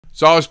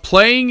So I was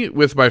playing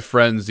with my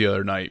friends the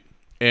other night,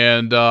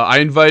 and I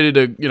invited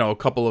a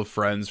couple of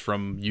friends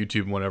from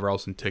YouTube and whatever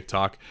else and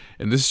TikTok,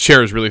 and this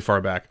chair is really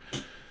far back.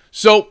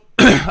 So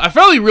I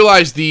finally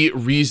realized the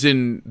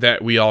reason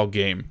that we all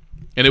game,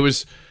 and it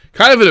was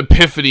kind of an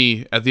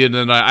epiphany at the end of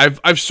the night.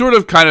 I've sort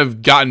of kind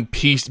of gotten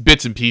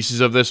bits and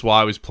pieces of this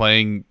while I was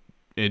playing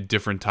at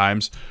different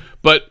times,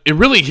 but it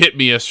really hit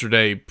me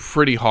yesterday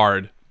pretty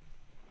hard,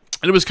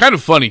 and it was kind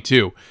of funny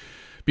too,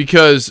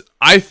 because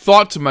I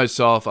thought to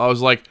myself, I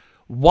was like,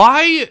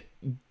 why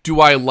do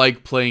I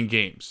like playing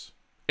games?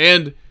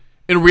 And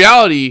in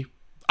reality,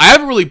 I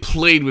haven't really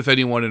played with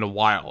anyone in a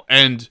while.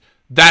 And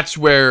that's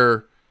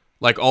where,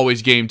 like,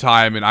 Always Game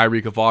Time and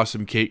iReek of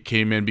Awesome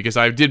came in, because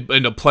I did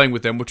end up playing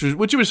with them,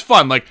 which was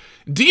fun. Like,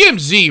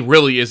 DMZ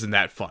really isn't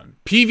that fun.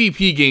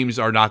 PvP games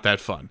are not that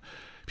fun.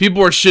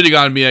 People are shitting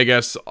on me, I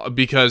guess,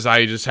 because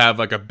I just have,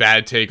 like, a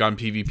bad take on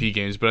PvP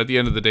games. But at the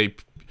end of the day,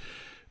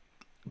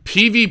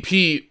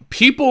 PvP,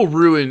 people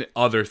ruin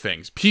other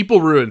things. People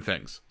ruin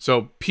things.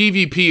 So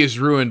PvP is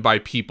ruined by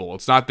people.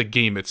 It's not the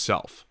game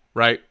itself,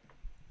 right?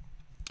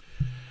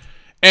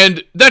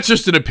 And that's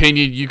just an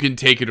opinion. You can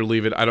take it or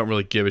leave it. I don't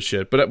really give a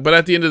shit. But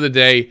at the end of the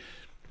day,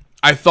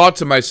 I thought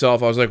to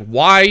myself, I was like,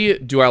 why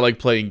do I like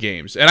playing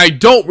games? And I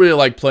don't really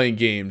like playing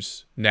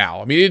games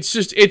now. I mean,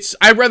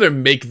 I'd rather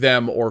make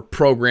them or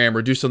program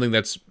or do something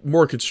that's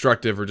more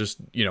constructive or just,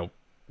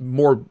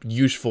 more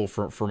useful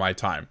for my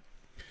time.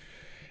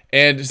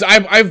 And so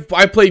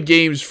I played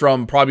games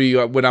from probably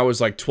when I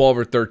was like 12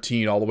 or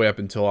 13 all the way up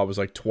until I was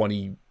like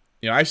 20.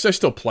 I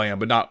still play them,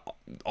 but not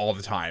all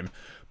the time.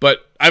 But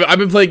I've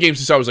been playing games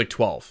since I was like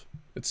 12.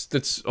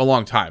 That's a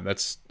long time.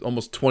 That's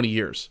almost 20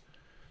 years.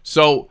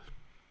 So,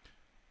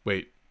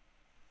 wait.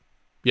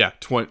 Yeah,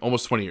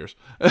 almost 20 years.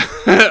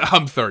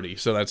 I'm 30,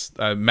 so that's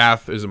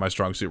math isn't my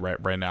strong suit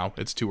right now.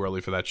 It's too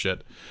early for that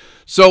shit.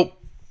 So,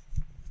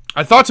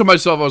 I thought to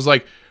myself, I was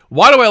like,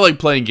 why do I like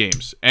playing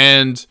games?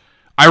 And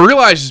I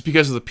realized it's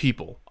because of the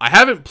people. I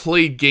haven't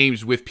played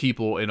games with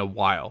people in a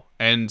while.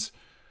 And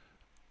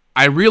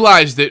I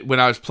realized that when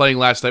I was playing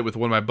last night with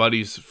one of my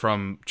buddies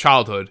from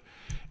childhood,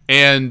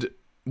 and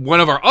one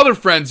of our other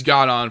friends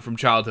got on from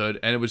childhood,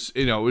 and it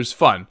was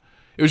fun.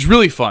 It was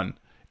really fun.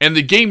 And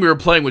the game we were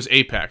playing was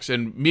Apex.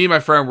 And me and my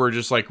friend were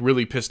just like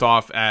really pissed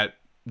off at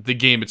the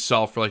game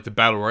itself for like the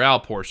Battle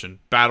Royale portion.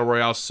 Battle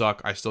Royales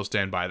suck. I still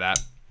stand by that.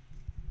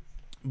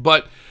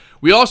 But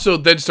we also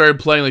then started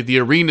playing like the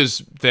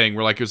arenas thing,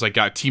 where like it was like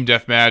got team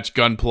deathmatch,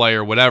 gunplay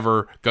or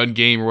whatever, gun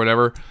game or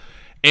whatever,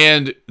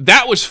 and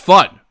that was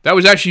fun. That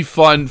was actually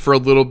fun for a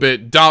little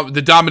bit.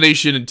 The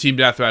domination and team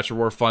deathmatch were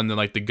more fun than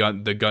like the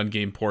gun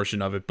game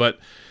portion of it. But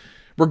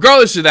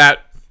regardless of that,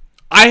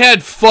 I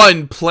had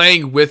fun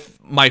playing with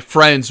my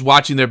friends,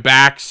 watching their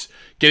backs,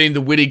 getting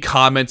the witty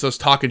comments, us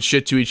talking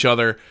shit to each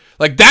other.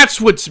 Like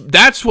that's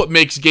what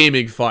makes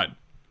gaming fun.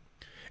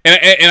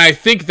 And I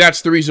think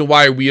that's the reason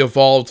why we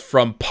evolved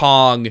from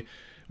Pong.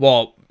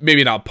 Well,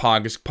 maybe not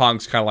Pong, because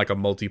Pong's kind of like a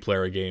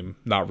multiplayer game.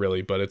 Not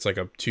really, but it's like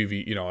a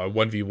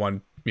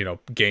 1v1,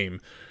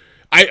 game.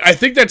 I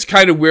think that's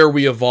kind of where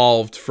we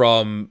evolved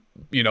from,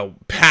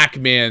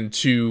 Pac-Man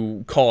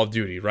to Call of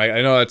Duty, right?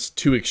 I know that's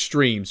two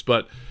extremes,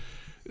 but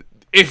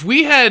if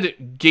we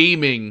had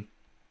gaming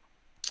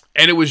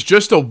and it was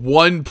just a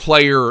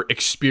one-player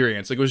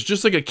experience, like it was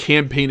just like a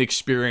campaign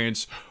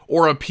experience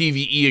or a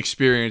PvE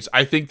experience,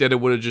 I think that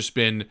it would have just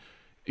been...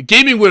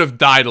 Gaming would have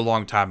died a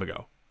long time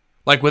ago.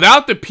 Like,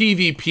 without the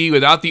PvP,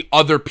 without the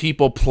other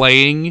people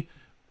playing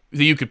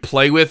that you could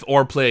play with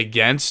or play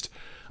against,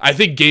 I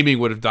think gaming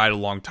would have died a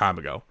long time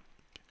ago.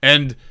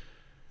 And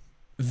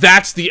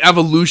that's the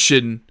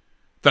evolution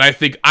that I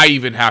think I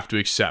even have to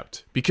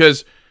accept.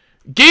 Because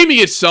gaming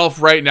itself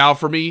right now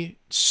for me...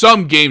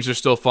 Some games are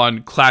still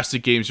fun.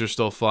 Classic games are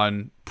still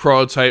fun.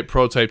 Prototype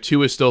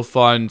 2 is still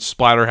fun.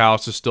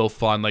 Splatterhouse is still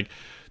fun. Like,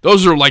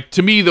 those are, like,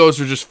 to me,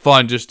 those are just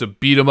fun just to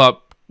beat them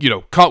up.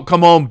 Come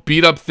home,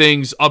 beat up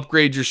things,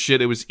 upgrade your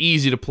shit. It was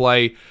easy to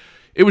play.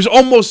 It was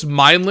almost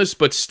mindless,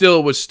 but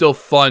still was still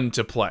fun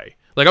to play.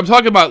 Like, I'm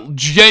talking about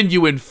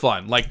genuine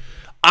fun. Like,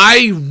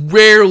 I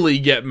rarely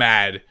get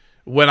mad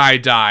when I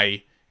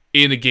die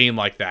in a game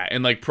like that,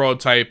 in like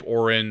Prototype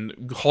or in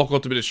Hulk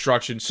Ultimate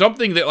Destruction,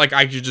 something that like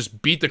I could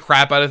just beat the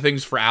crap out of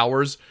things for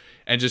hours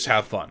and just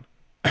have fun.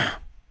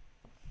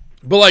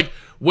 But like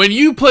when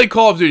you play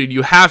Call of Duty,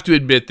 you have to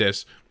admit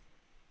this,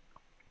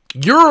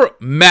 you're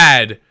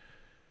mad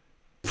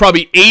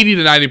probably 80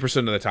 to 90%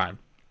 of the time.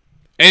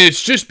 And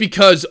it's just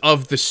because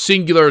of the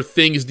singular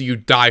things that you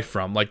die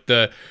from, like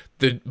the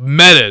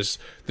metas,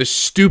 the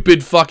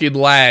stupid fucking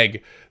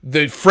lag,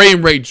 the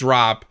frame rate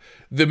drop,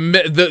 the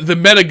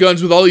meta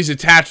guns with all these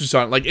attachments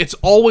on it. Like, it's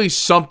always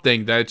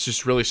something that it's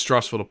just really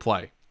stressful to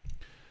play.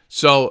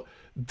 So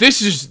this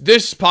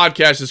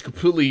podcast is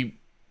completely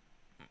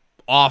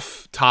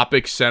off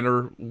topic,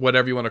 center,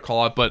 whatever you want to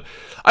call it. But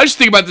I just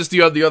think about this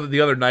the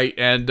other night,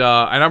 and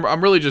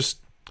I'm really just,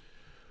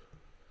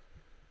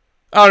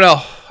 I don't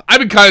know. I've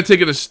been kind of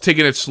taking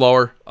it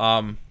slower.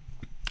 I'm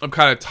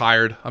kind of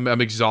tired.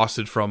 I'm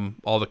exhausted from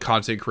all the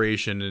content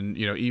creation and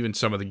even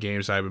some of the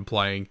games I've been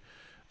playing.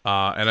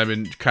 And I've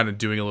been kind of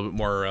doing a little bit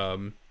more,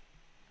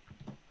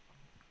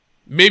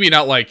 maybe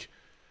not like,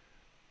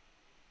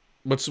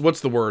 what's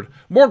the word?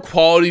 More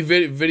quality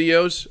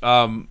videos.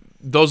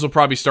 Those will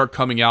probably start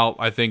coming out,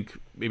 I think,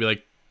 maybe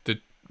like the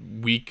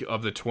week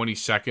of the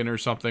 22nd or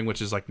something,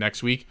 which is like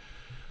next week.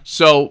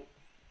 So,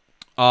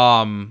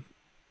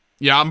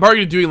 yeah, I'm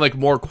probably doing like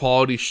more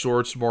quality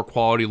shorts, more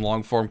quality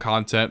long form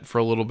content for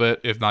a little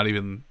bit, if not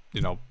even,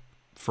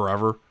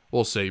 forever.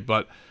 We'll see.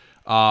 But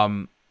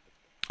I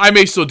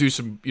may still do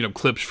some,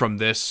 clips from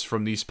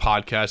these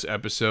podcast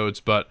episodes.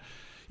 But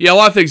yeah, a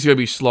lot of things are going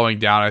to be slowing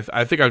down.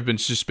 I think I've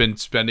just been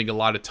spending a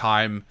lot of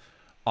time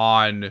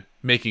on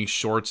making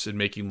shorts and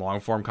making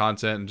long form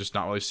content and just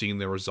not really seeing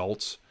the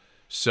results.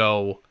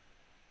 So,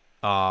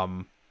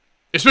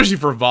 especially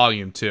for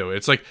volume too,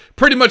 it's like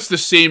pretty much the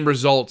same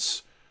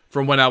results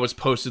from when I was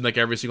posting like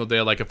every single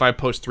day. Like if I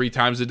post 3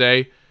 times a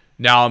day,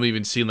 now I'm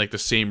even seeing like the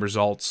same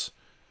results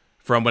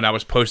from when I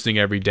was posting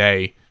every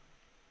day,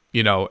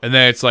 and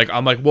then it's like,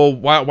 I'm like, well,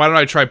 why don't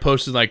I try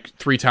posting like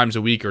 3 times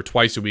a week or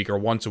twice a week or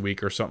once a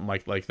week or something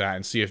like that,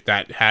 and see if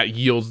that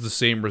yields the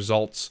same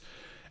results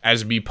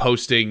as me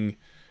posting,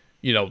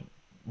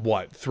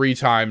 3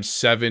 times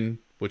 7,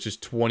 which is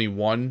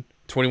 21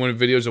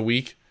 videos a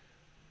week.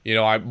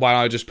 Why don't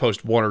I just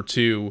post 1 or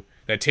 2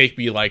 that take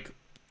me like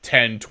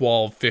 10,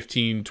 12,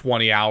 15,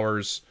 20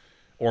 hours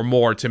or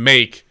more to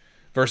make,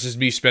 versus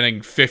me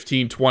spending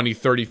 15, 20,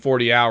 30,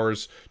 40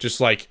 hours just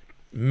like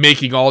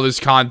making all this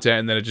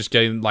content and then it just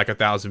getting like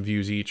 1,000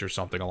 views each or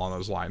something along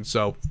those lines.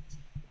 So,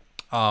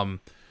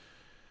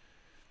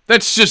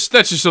 that's just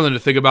something to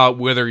think about,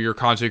 whether you're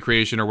content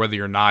creation or whether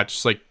you're not.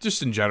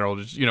 Just in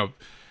general,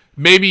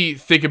 maybe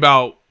think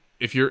about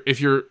if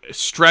you're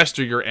stressed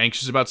or you're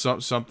anxious about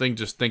something,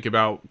 just think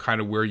about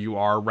kind of where you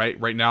are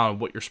right now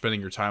and what you're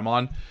spending your time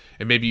on,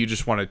 and maybe you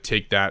just want to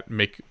take that,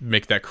 make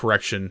that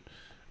correction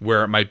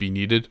where it might be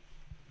needed.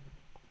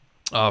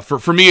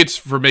 For me, it's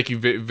for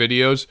making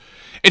videos.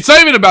 It's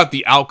not even about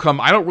the outcome.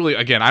 I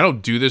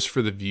don't do this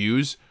for the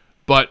views,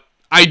 but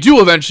I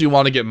do eventually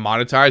want to get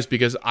monetized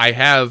because I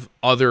have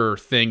other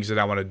things that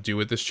I want to do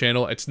with this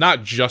channel. It's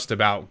not just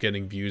about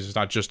getting views. It's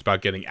not just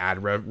about getting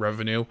ad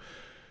revenue.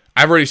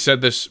 I've already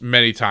said this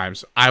many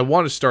times. I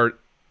want to start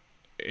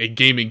a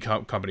gaming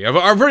company. I've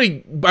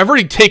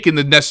already taken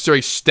the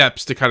necessary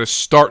steps to kind of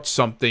start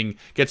something,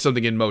 get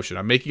something in motion.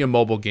 I'm making a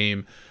mobile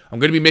game. I'm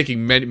going to be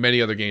making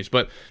many other games,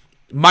 but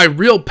my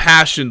real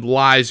passion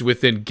lies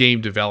within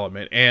game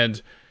development, and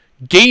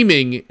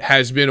gaming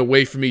has been a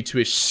way for me to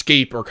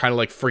escape or kind of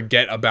like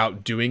forget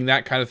about doing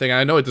that kind of thing. And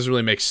I know it doesn't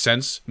really make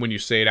sense when you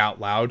say it out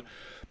loud,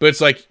 but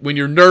it's like when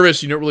you're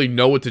nervous, you don't really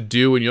know what to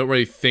do, and you don't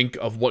really think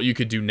of what you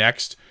could do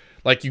next.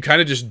 Like you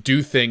kind of just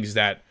do things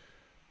that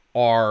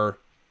are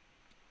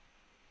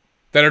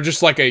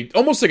just like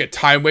almost like a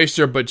time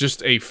waster, but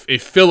just a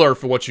filler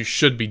for what you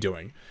should be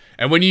doing.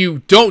 And when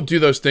you don't do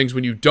those things,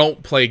 when you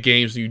don't play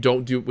games, when you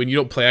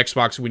don't play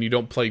Xbox, when you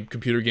don't play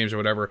computer games or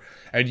whatever,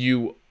 and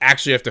you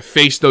actually have to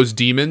face those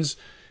demons,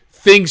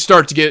 things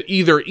start to get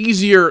either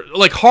easier,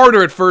 like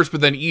harder at first,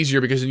 but then easier,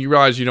 because then you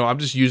realize, I'm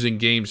just using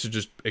games to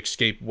just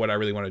escape what I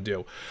really want to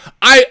do.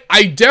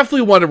 I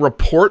definitely want to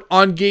report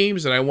on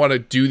games, and I want to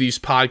do these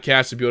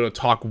podcasts and be able to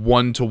talk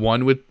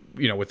one-to-one with,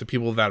 with the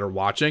people that are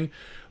watching.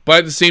 But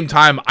at the same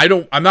time, I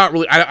don't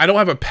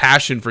have a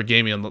passion for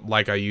gaming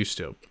like I used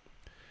to.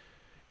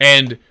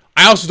 And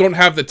I also don't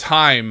have the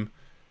time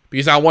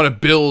because I want to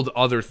build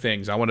other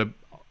things. I want to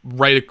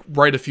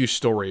write a few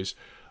stories.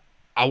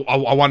 I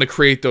want to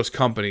create those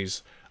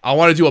companies. I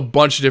want to do a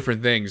bunch of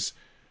different things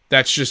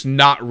that's just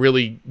not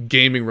really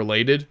gaming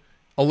related,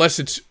 unless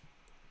it's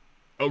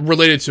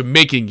related to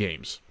making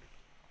games.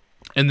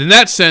 And in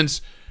that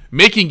sense,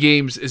 making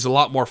games is a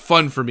lot more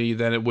fun for me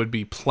than it would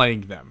be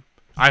playing them.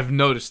 I've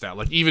noticed that.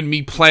 Like even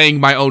me playing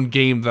my own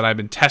game that I've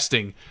been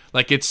testing,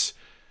 like it's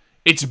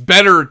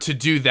better to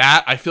do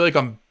that. I feel like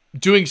I'm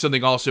doing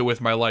something also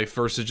with my life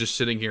versus just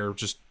sitting here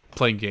just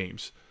playing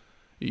games.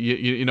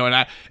 I'm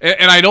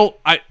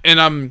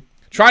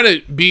trying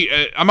to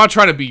be. I'm not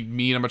trying to be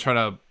mean. I'm not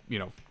trying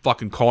to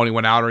fucking call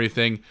anyone out or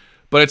anything.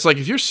 But it's like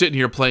if you're sitting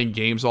here playing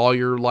games all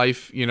your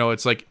life,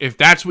 it's like if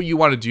that's what you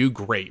want to do,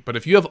 great. But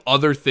if you have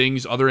other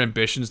things, other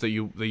ambitions that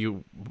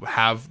you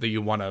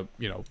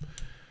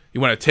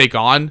want to take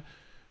on,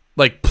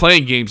 like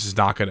playing games is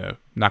not gonna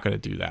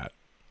do that.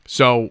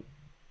 So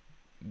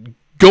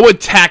go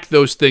attack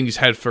those things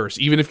head first.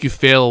 Even if you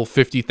fail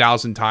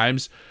 50,000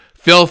 times,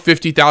 fail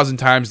 50,000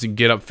 times and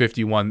get up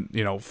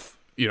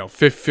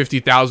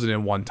 50,000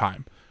 in one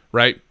time,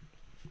 right?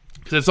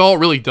 Because that's all it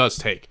really does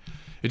take.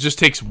 It just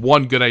takes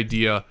one good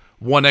idea,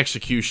 one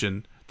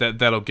execution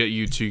that'll get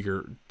you to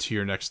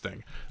your next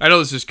thing. I know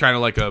this is kind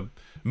of like a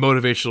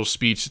motivational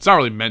speech. It's not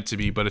really meant to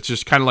be, but it's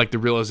just kind of like the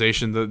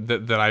realization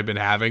that I've been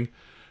having.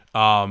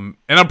 And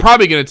I'm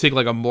probably going to take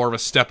like a more of a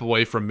step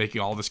away from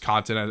making all this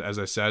content, as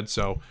I said.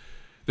 So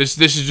this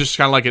is just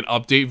kind of like an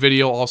update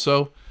video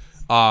also.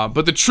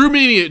 But the true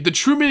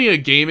meaning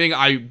of gaming,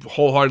 I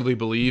wholeheartedly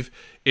believe,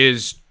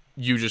 is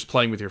you just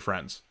playing with your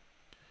friends.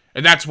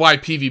 And that's why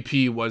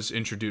PvP was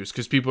introduced,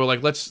 because people were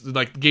like,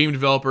 like game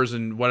developers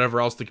and whatever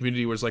else, the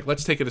community was like,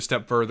 let's take it a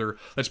step further.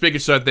 Let's make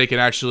it so that they can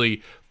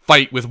actually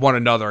fight with one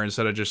another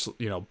instead of just,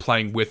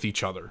 playing with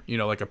each other.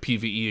 Like a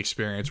PvE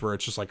experience where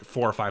it's just like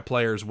 4 or 5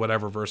 players,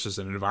 whatever, versus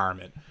an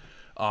environment.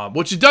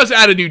 Which it does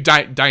add a new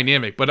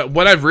dynamic. But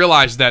what I've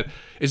realized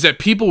is that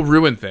people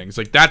ruin things.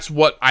 Like, that's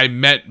what I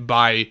meant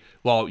by,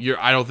 well,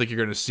 I don't think you're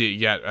going to see it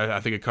yet.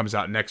 I think it comes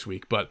out next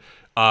week. But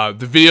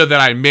the video that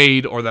I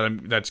made, or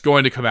that's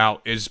going to come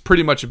out, is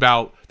pretty much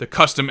about the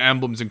custom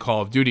emblems in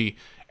Call of Duty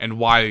and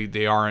why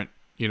they aren't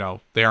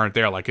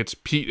there. Like,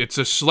 it's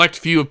a select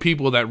few of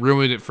people that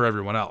ruin it for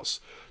everyone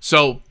else.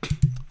 So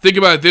think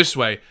about it this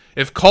way: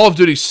 if Call of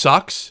Duty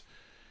sucks,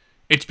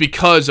 it's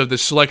because of the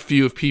select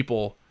few of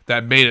people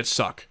that made it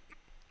suck.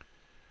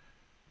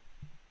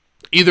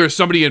 Either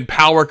somebody in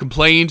power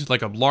complained,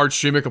 like a large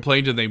streamer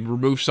complained, and they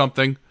removed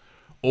something,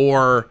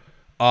 or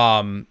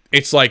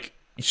it's like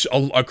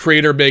a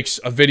creator makes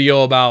a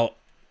video about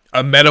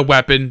a meta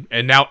weapon,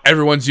 and now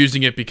everyone's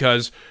using it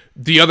because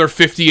the other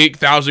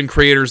 58,000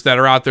 creators that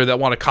are out there that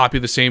want to copy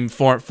the same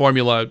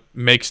formula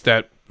makes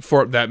that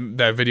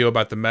video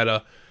about the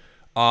meta.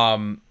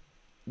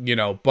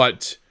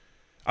 But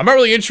I'm not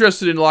really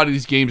interested in a lot of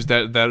these games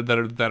that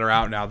are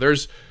out now.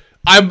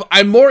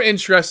 I'm more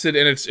interested,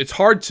 and it's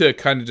hard to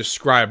kind of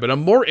describe, but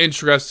I'm more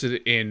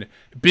interested in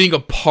being a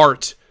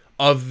part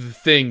of the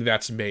thing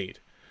that's made.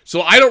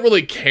 So I don't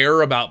really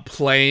care about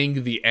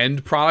playing the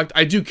end product.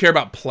 I do care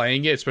about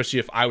playing it, especially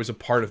if I was a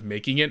part of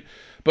making it.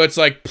 But it's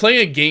like playing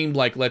a game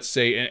like, let's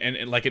say,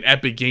 and like an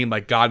epic game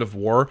like God of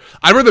War.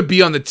 I'd rather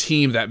be on the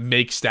team that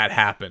makes that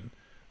happen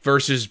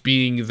versus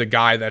being the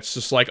guy that's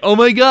just like, oh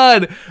my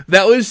god,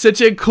 that was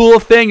such a cool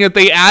thing that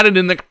they added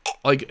in the...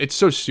 Like, it's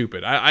so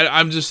stupid.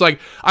 I'm just like,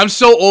 I'm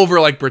so over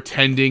like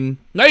pretending.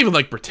 Not even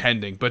like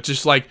pretending, but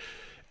just like...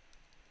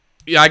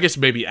 Yeah, I guess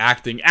maybe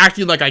acting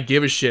like I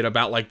give a shit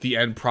about like the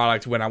end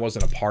product when I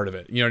wasn't a part of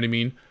it. You know what I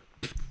mean?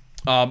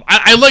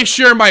 I like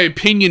sharing my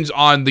opinions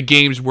on the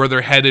games, where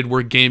they're headed,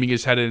 where gaming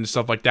is headed, and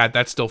stuff like that.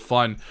 That's still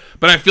fun.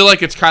 But I feel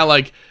like it's kind of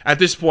like, at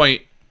this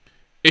point,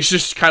 it's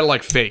just kind of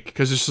like fake,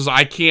 because it's just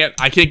I can't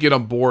get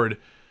on board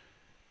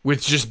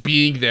with just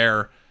being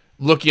there,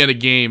 looking at a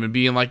game and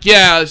being like,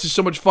 yeah, this is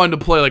so much fun to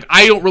play. Like,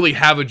 I don't really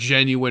have a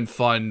genuine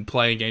fun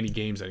playing any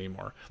games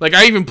anymore. Like,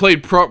 I even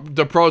played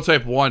the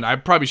Prototype 1. I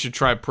probably should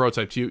try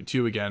Prototype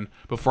 2 again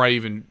before I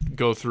even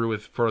go through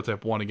with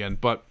Prototype 1 again.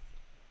 But,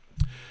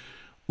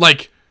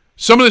 like,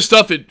 some of the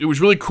stuff, it was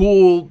really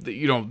cool,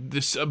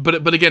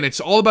 but again,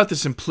 it's all about the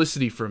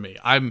simplicity for me.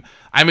 I'm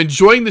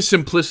enjoying the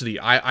simplicity.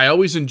 I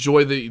always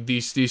enjoy the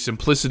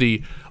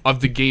simplicity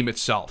of the game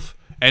itself,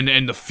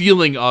 and the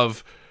feeling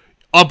of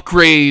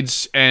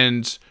upgrades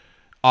and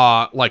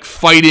like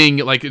fighting,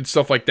 like, and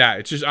stuff like that.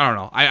 It's just, I don't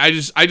know. I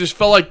just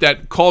felt like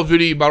that Call of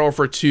Duty Modern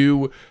Warfare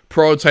 2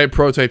 Prototype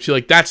 2,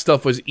 like, that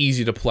stuff was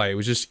easy to play. It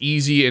was just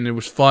easy, and it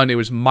was fun. It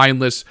was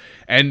mindless,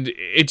 and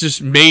it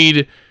just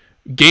made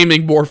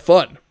gaming more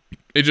fun.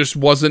 It just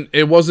wasn't.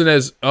 It wasn't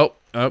as. Oh,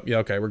 yeah.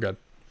 Okay, we're good.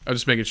 I'm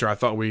just making sure. I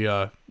thought we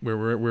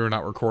were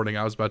not recording.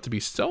 I was about to be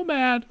so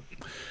mad.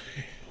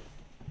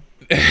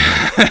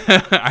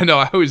 I know.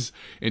 I always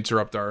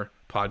interrupt our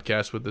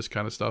podcast with this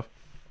kind of stuff.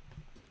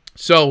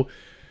 So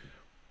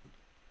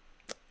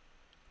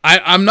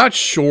I'm not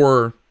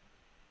sure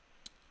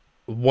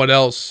what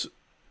else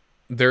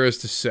there is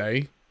to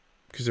say,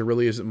 because there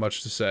really isn't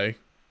much to say.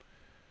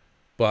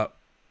 But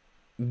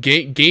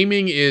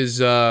gaming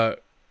is.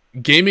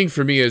 Gaming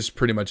for me is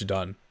pretty much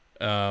done.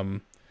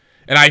 And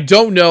I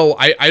don't know.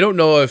 I don't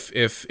know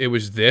if it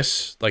was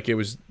this, like, it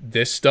was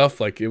this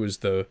stuff, like it was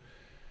the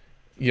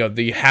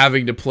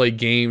having to play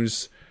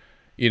games,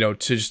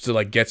 to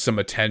like get some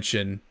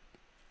attention,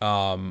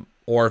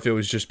 or if it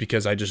was just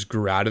because I just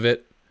grew out of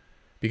it,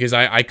 because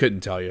I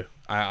couldn't tell you.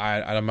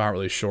 I'm not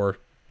really sure.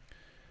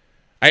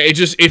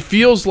 It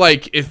feels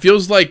like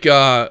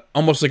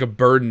almost like a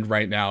burden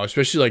right now,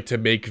 especially like to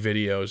make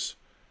videos.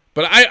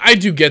 But I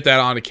do get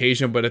that on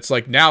occasion, but it's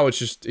like now it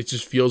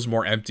just feels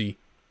more empty.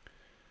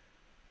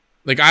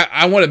 Like,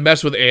 I want to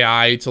mess with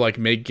AI to like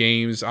make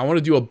games. I want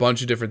to do a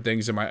bunch of different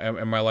things in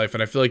my life,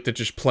 and I feel like that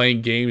just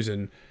playing games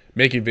and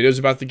making videos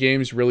about the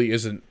games really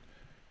isn't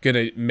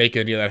gonna make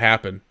any of that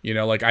happen.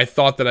 Like, I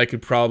thought that I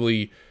could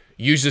probably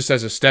use this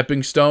as a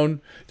stepping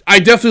stone. I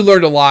definitely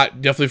learned a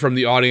lot, definitely from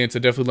the audience. I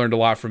definitely learned a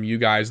lot from you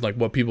guys, like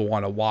what people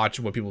want to watch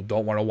and what people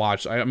don't want to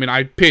watch. I mean,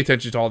 I pay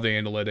attention to all the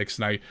analytics,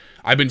 and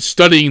I've been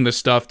studying this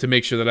stuff to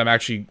make sure that I'm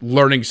actually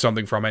learning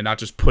something from it, not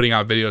just putting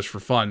out videos for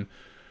fun.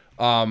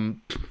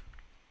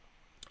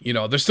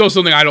 There's still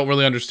something I don't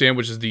really understand,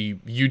 which is the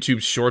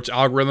YouTube Shorts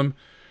algorithm.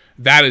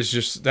 That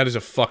is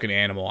a fucking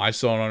animal. I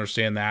still don't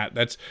understand that.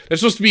 That's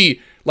supposed to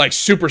be like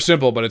super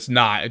simple, but it's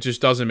not. It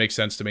just doesn't make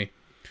sense to me.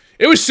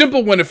 It was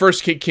simple when it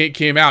first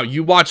came out.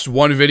 You watched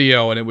one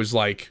video and it was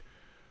like,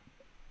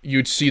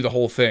 you'd see the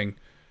whole thing.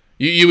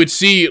 You would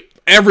see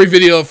every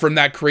video from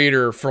that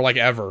creator for like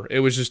ever. It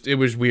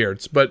was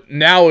weird. But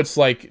now it's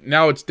like,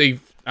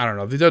 I don't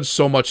know. They've done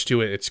so much to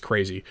it. It's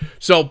crazy.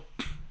 So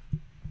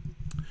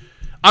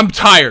I'm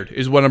tired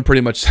is what I'm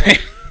pretty much saying.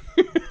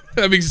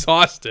 I'm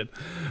exhausted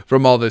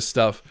from all this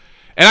stuff.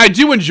 And I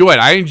do enjoy it.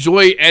 I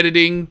enjoy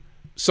editing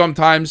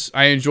sometimes.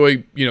 I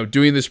enjoy,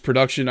 doing this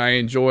production. I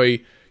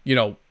enjoy,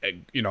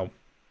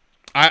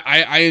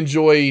 I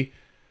enjoy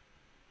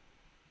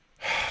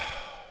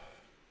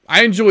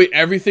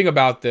everything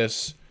about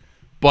this,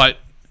 but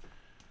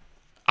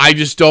I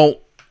just don't.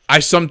 I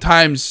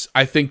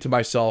think to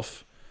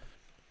myself,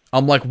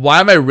 I'm like, why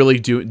am I really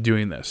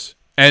doing this?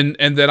 And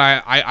then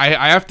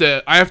I have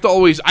to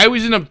always. I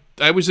always end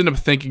up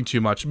thinking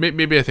too much.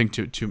 Maybe I think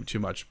too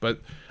much, but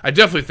I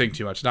definitely think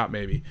too much. Not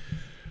maybe.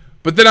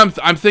 But then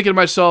I'm thinking to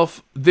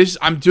myself,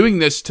 I'm doing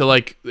this to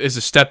like as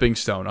a stepping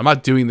stone. I'm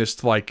not doing this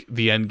to like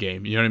the end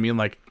game. You know what I mean?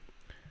 Like,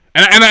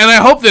 and I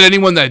hope that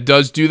anyone that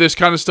does do this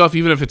kind of stuff,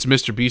 even if it's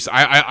Mr. Beast,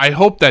 I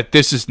hope that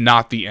this is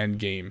not the end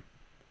game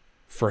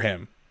for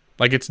him.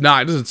 Like, it's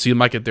not. It doesn't seem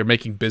like it. They're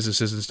making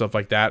businesses and stuff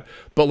like that.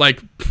 But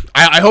like,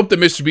 I hope that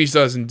Mr. Beast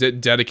doesn't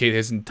dedicate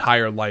his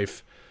entire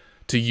life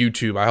to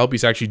YouTube. I hope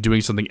he's actually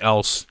doing something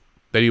else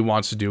that he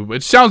wants to do.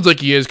 It sounds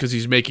like he is, because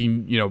he's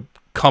making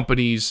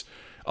companies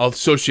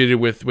associated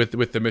with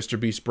the Mr.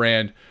 Beast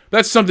brand.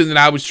 That's something that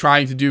I was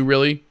trying to do,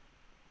 really.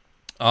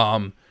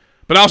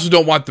 But I also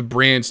don't want the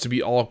brands to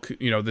be all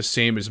the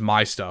same as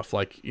my stuff.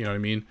 Like, you know what I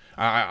mean?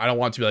 I don't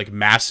want it to be like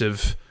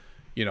massive,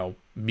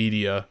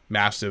 media,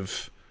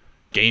 massive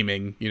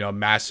gaming,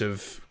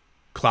 massive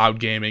cloud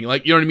gaming.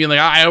 Like, you know what I mean? Like,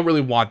 I don't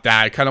really want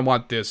that. I kind of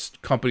want this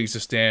companies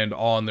to stand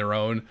all on their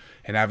own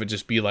and have it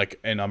just be like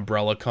an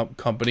umbrella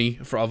company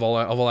of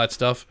all that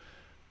stuff.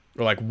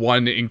 Or like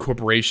one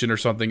incorporation or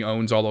something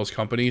owns all those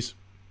companies.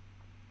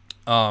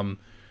 But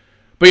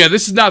yeah,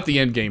 this is not the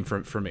end game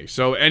for me.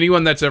 So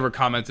anyone that's ever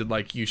commented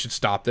like you should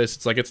stop this,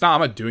 it's like, it's not.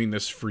 I'm not doing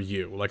this for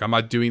you. Like, I'm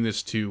not doing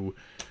this to,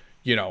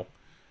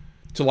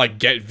 to like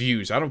get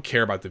views. I don't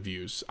care about the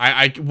views.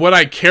 What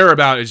I care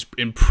about is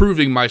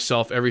improving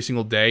myself every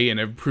single day and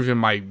improving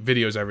my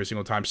videos every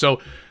single time. So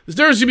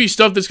there's gonna be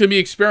stuff that's gonna be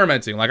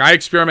experimenting. Like, I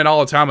experiment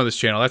all the time on this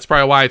channel. That's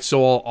probably why it's so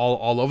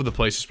all over the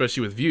place, especially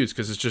with views,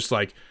 because it's just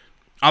like,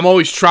 I'm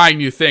always trying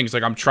new things.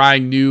 Like, I'm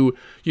trying new,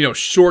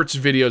 shorts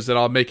videos that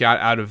I'll make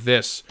out of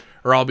this,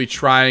 or I'll be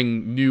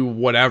trying new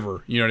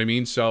whatever. You know what I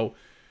mean? So,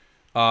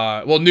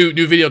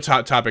 new video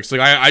topics.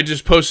 Like, I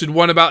just posted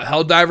one about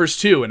Helldivers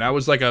 2, and that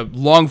was like a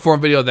long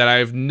form video that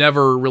I've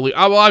never really.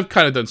 I've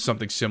kind of done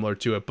something similar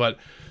to it, but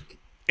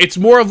it's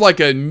more of like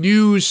a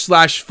news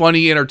 /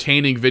 funny,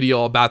 entertaining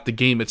video about the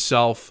game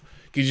itself.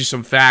 Gives you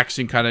some facts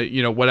and kind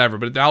of whatever.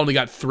 But I only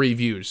got 3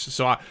 views,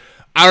 so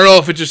I don't know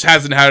if it just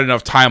hasn't had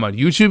enough time on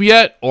YouTube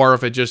yet, or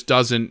if it just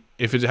doesn't,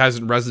 if it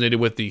hasn't resonated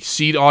with the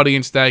seed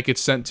audience that it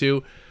gets sent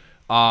to.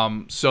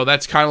 So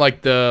that's kind of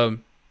like the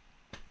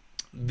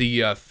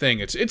thing.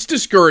 It's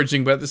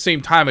discouraging, but at the same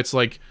time, it's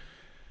like,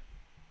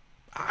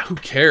 who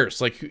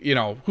cares? Like,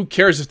 who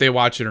cares if they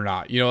watch it or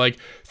not? Like,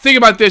 think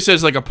about this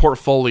as like a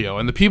portfolio,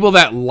 and the people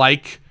that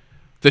like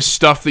the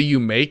stuff that you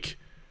make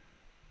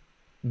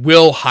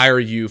will hire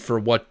you for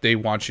what they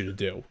want you to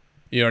do.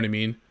 You know what I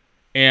mean?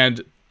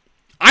 And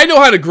I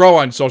know how to grow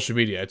on social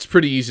media. It's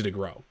pretty easy to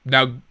grow.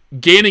 Now,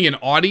 gaining an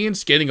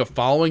audience, gaining a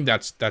following,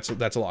 that's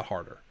a lot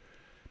harder.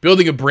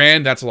 Building a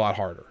brand, that's a lot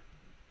harder.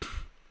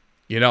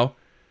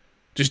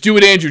 Just do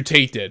what Andrew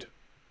Tate did.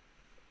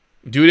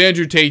 Do what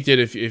Andrew Tate did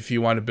if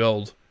you want to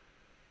build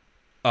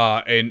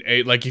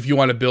if you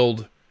want to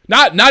build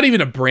not even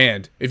a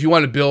brand. If you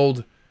want to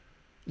build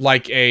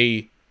like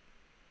you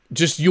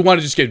want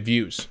to just get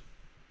views.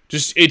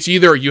 It's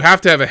either you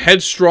have to have a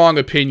headstrong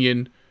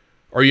opinion,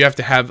 or you have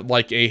to have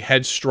like a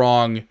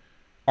headstrong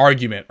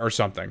argument or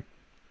something.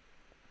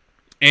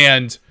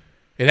 And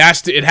it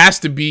has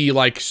to be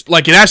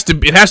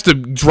it has to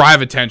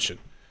drive attention.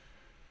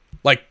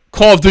 Like,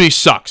 Call of Duty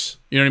sucks.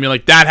 You know what I mean?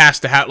 Like, that has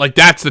to have, like,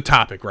 that's the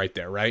topic right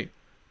there, right?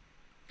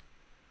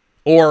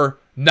 Or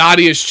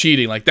Nadia's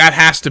cheating. Like, that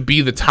has to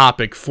be the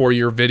topic for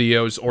your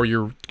videos or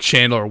your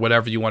channel or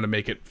whatever you want to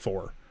make it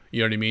for.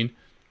 You know what I mean?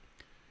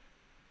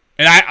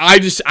 And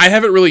I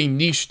haven't really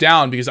niched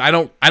down, because I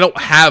don't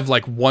have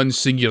like one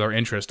singular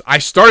interest. I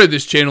started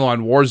this channel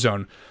on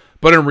Warzone,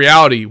 but in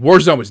reality,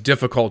 Warzone was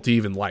difficult to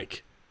even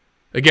like.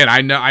 Again,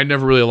 I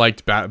never really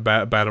liked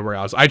battle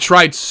royales. I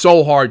tried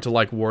so hard to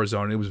like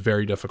Warzone. It was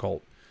very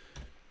difficult.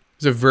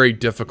 It's a very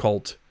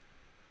difficult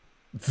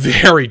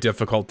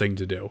thing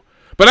to do.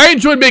 But I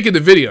enjoyed making the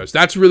videos.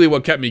 That's really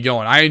what kept me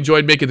going. I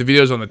enjoyed making the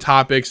videos on the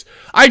topics.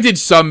 I did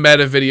some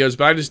meta videos,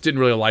 but I just didn't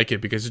really like it,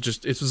 because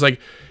it was like,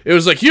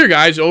 here,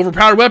 guys,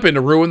 overpowered weapon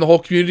to ruin the whole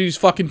community's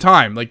fucking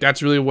time. Like,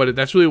 that's really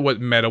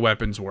what meta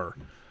weapons were.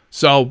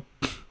 So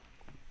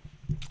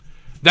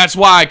that's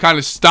why I kind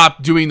of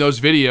stopped doing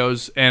those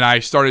videos, and I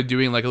started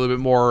doing like a little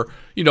bit more,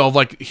 of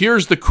like,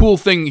 here's the cool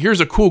thing, here's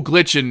a cool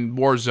glitch in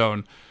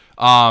Warzone.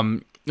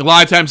 A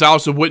lot of times I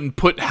also wouldn't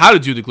put how to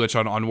do the glitch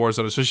on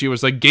Warzone, especially if it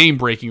was like game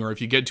breaking, or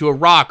if you get to a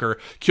rock or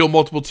kill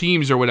multiple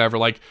teams or whatever.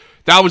 Like,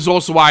 that was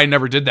also why I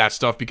never did that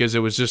stuff, because it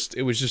was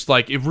just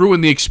like, it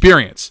ruined the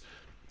experience.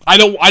 I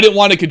didn't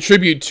want to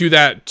contribute to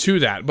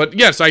that. But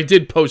yes, I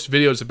did post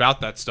videos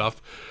about that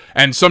stuff.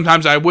 And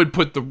sometimes I would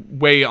put the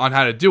way on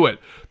how to do it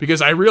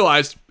because I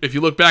realized if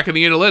you look back in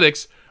the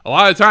analytics, a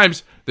lot of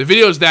times the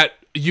videos that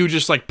you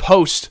just like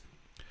post,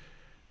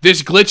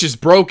 this glitch is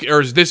broke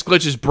or this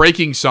glitch is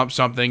breaking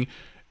something,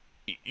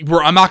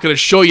 where I'm not going to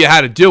show you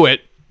how to do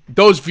it.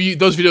 Those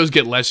videos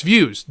get less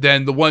views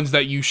than the ones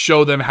that you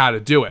show them how to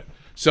do it.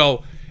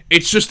 So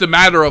it's just a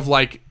matter of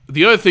like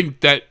the other thing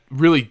that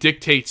really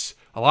dictates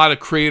a lot of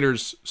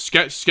creators'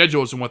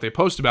 schedules and what they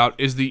post about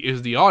is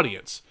the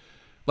audience.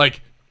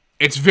 Like,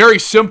 it's very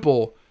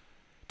simple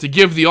to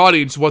give the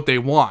audience what they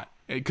want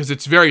because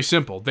it's very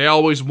simple. They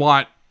always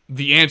want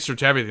the answer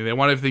to everything. They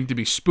want everything to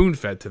be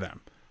spoon-fed to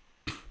them.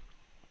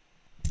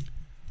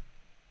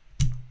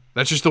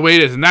 That's just the way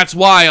it is. And that's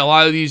why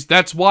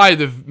that's why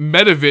the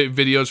meta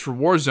videos for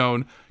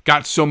Warzone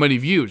got so many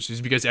views,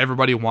 is because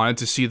everybody wanted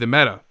to see the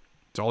meta.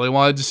 That's all they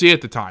wanted to see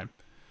at the time.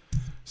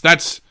 So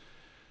that's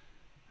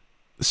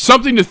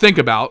something to think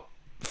about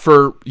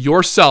for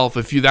yourself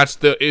if that's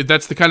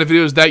the kind of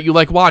videos that you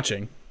like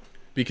watching.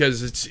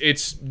 Because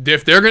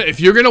if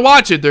you're gonna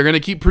watch it, they're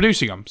gonna keep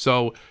producing them.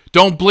 So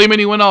don't blame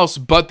anyone else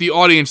but the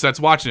audience that's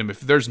watching them.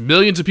 If there's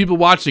millions of people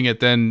watching it,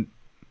 then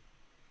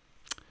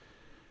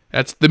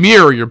that's the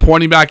mirror. You're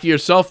pointing back at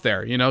yourself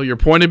there. You know, you're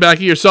pointing back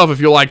at yourself if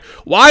you're like,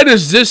 why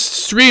does this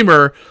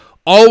streamer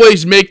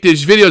always make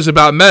these videos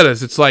about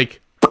metas? It's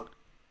like,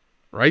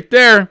 right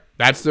there.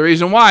 That's the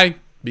reason why.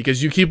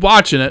 Because you keep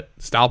watching it.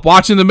 Stop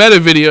watching the meta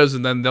videos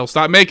and then they'll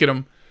stop making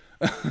them.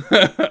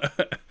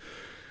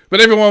 But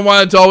everyone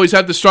wanted to always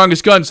have the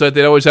strongest gun so that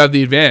they'd always have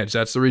the advantage.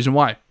 That's the reason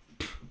why.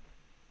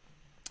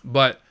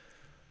 But,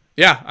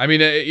 yeah, I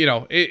mean,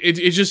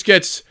 it just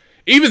gets...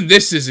 Even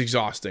this is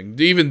exhausting.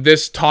 Even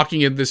this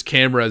talking in this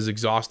camera is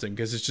exhausting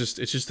because it's just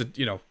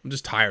I'm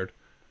just tired.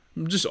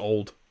 I'm just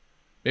old.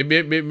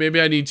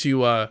 Maybe I need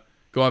to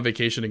go on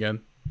vacation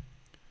again.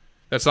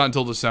 That's not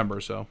until December,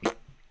 so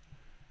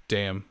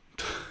damn.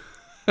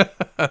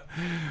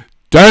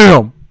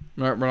 Damn.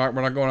 We're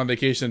not going on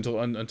vacation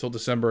until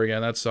December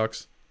again. That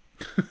sucks.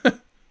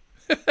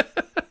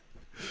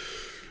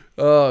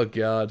 Oh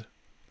God.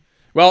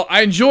 Well,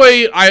 I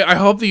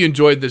hope that you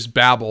enjoyed this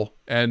babble,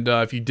 and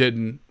if you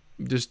didn't,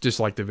 just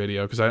dislike the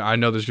video because I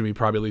know there's gonna be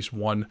probably at least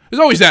one. There's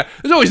always that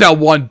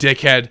one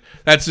dickhead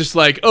that's just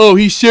like, oh,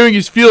 he's sharing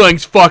his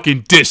feelings,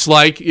 fucking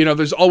dislike. You know,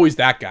 there's always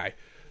that guy.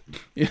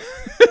 And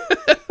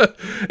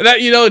that,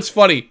 it's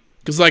funny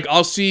because like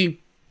I've seen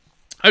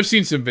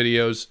some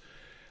videos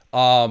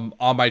on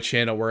my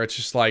channel where it's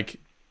just like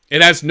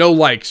it has no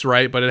likes,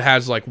 right? But it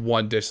has like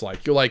one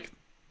dislike. You're like,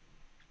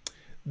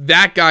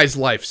 that guy's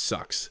life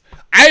sucks.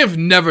 I have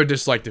never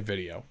disliked a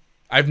video.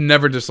 I've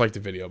never disliked a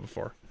video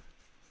before.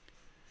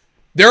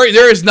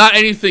 There is not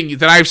anything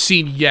that I've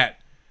seen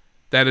yet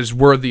that is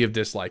worthy of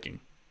disliking.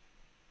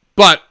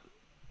 But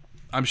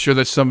I'm sure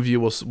that some of you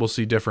will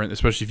see different,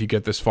 especially if you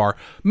get this far.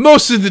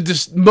 Most of the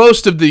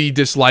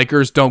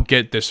dislikers don't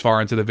get this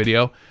far into the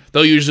video.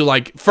 They'll usually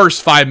like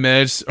first 5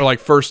 minutes or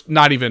like first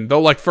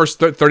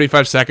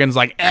 35 seconds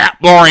like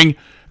boring.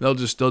 They'll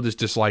just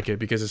dislike it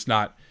because it's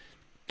not.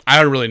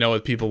 I don't really know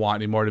what people want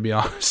anymore, to be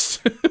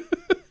honest.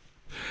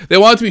 They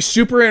want it to be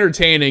super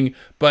entertaining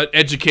but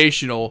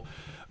educational.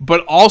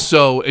 But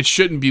also, it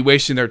shouldn't be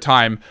wasting their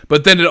time.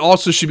 But then it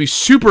also should be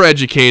super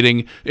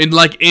educating in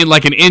like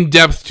an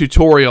in-depth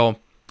tutorial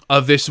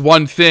of this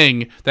one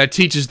thing that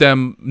teaches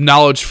them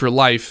knowledge for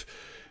life.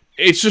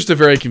 It's just a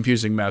very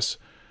confusing mess.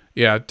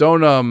 Yeah,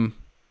 don't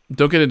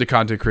get into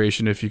content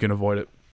creation if you can avoid it.